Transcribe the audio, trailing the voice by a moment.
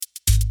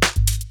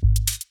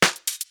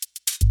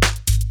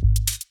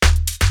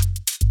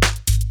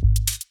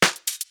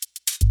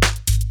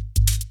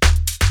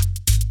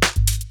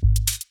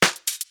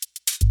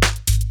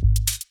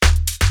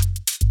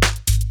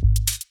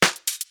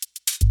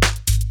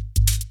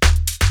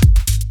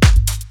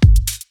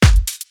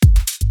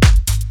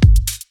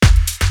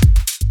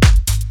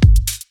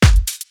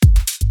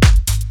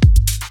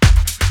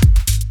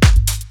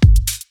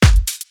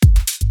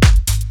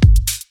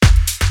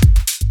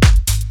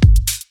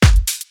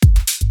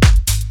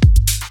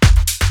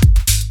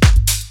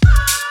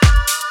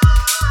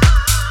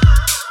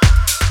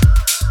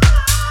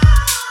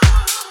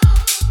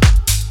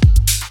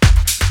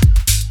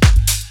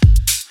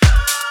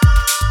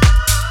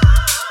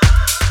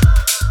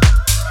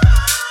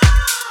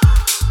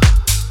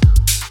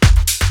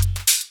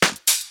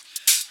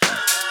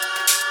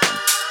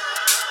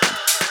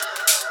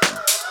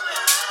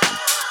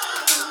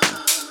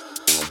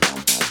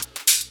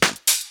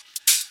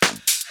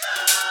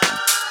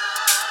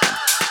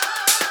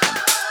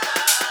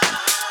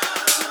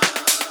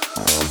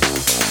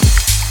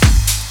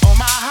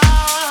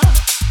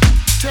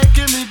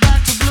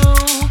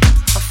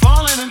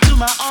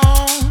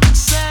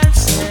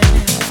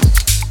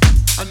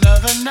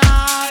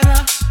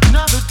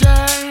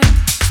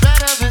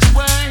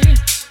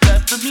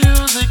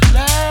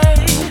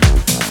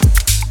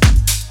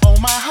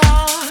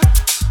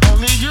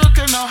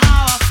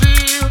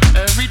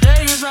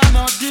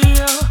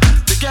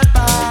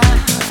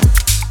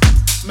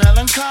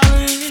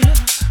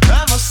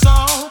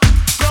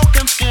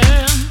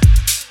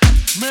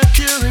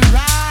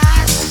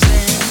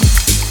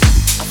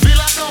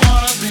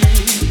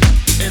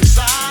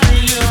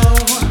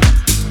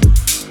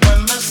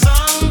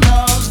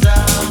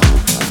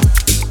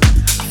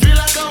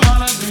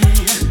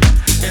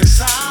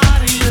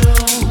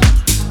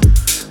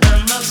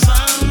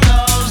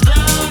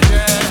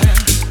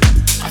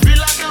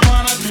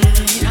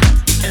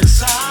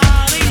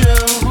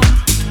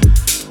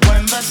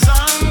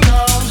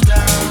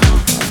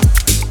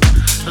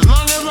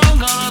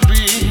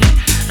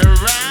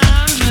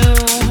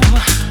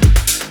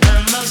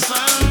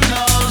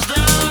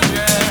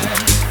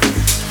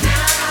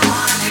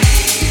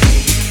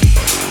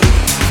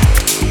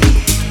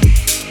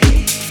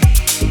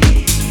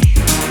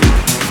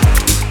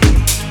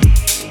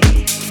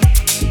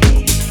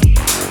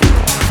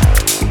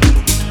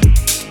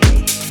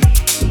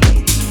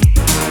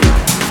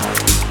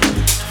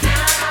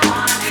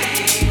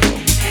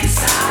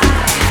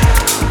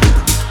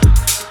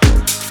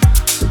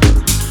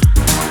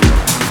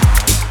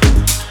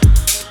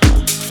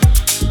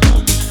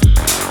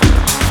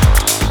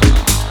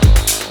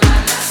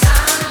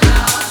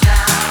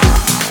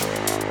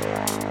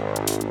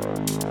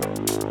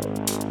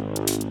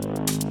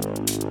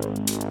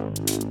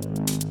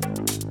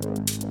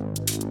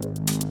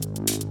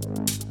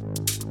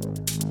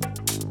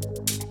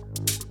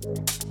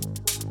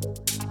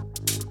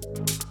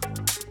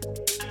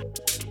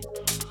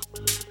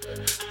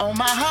On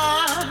my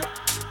heart,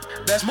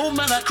 there's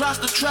movement across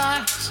the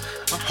tracks.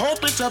 I'm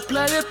hoping to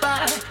play it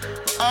back.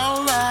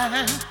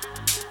 Alright.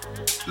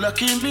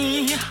 Lucky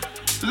me,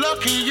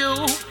 lucky you.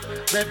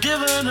 They've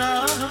given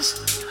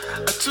us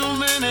a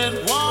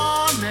 2-minute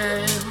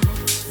warning.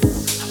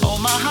 On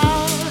my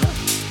heart,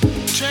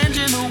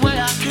 changing the way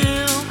I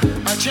kill.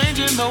 I'm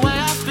changing the way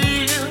I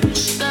feel.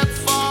 Step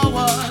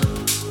forward.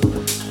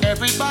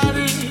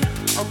 Everybody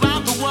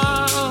around the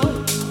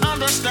world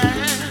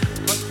understand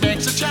what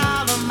makes a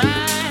child a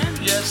man.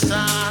 Yes,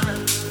 I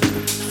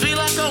feel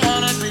like I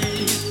wanna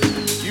be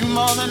you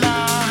more than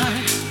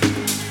I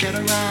get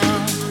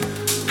around.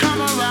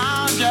 Come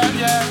around, yeah,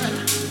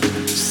 yeah.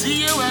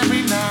 See you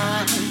every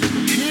night.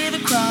 Hear the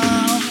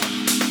crowd.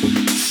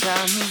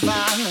 Sound of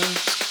violence.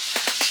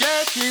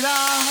 Shake it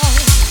off.